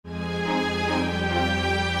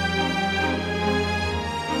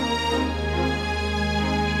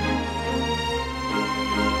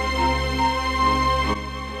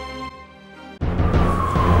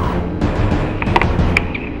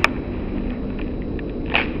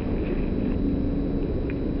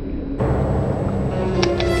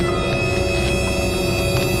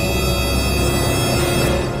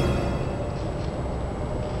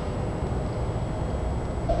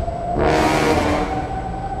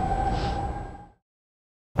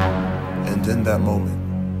in that moment,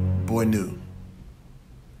 Boy knew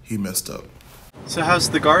he messed up. So how's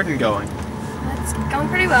the garden going? It's going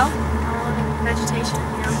pretty well. All the vegetation,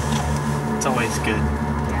 you know. It's always good.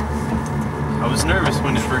 Yeah. I was nervous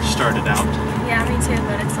when it first started out. Yeah, me too,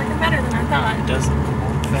 but it's looking better than I thought. It does look a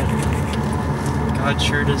lot better. God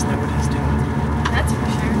sure does know what he's doing. That's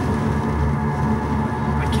for sure.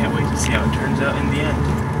 I can't wait to see how it turns out in the end.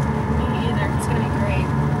 Me either. It's gonna be great.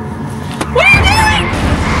 What are you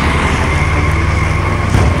doing?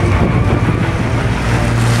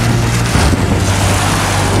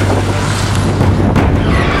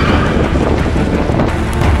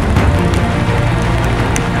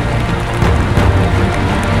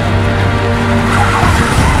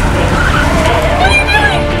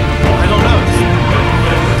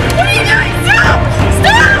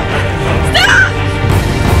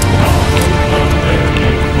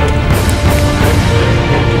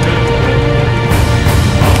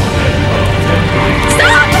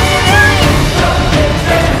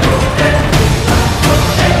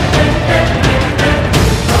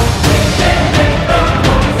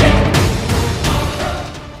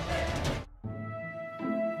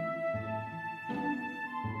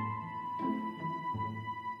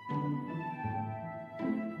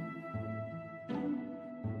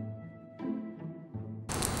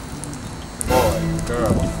 Boy,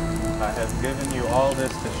 girl, I have given you all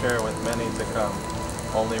this to share with many to come.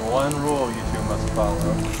 Only one rule you two must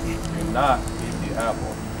follow. Do not eat the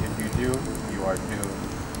apple. If you do, you are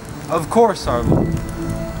doomed. Of course, our Lord.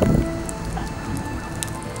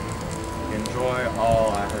 Enjoy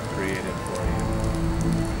all I have created for you.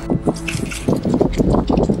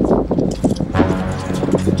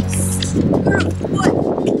 What?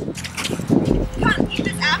 Come, eat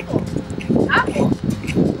this apple. Apple?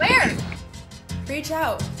 Where? Reach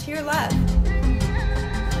out to your left.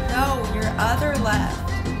 No, your other left.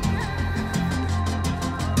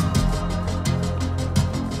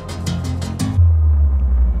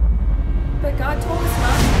 But God told us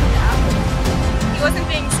not to eat the apple. He wasn't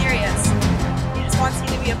being serious. He just wants you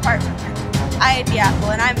to be apart from him. I ate the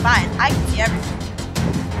apple and I'm fine. I can see everything.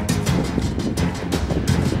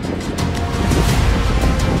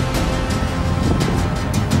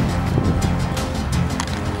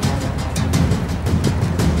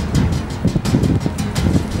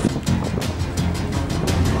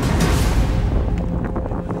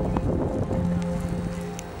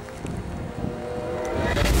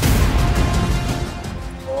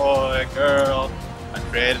 Boy, girl, I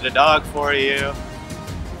created a dog for you.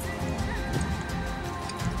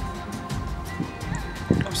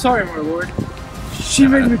 I'm sorry, my lord. She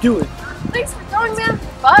made me do it. Thanks for throwing me under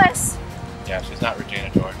the bus. Yeah, she's not Regina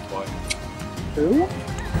George, boy. Who?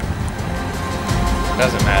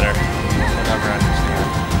 Doesn't matter. You'll never understand.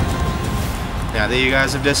 Now that you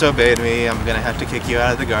guys have disobeyed me, I'm gonna have to kick you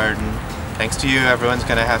out of the garden. Thanks to you, everyone's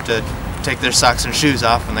gonna have to take their socks and shoes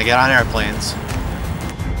off when they get on airplanes.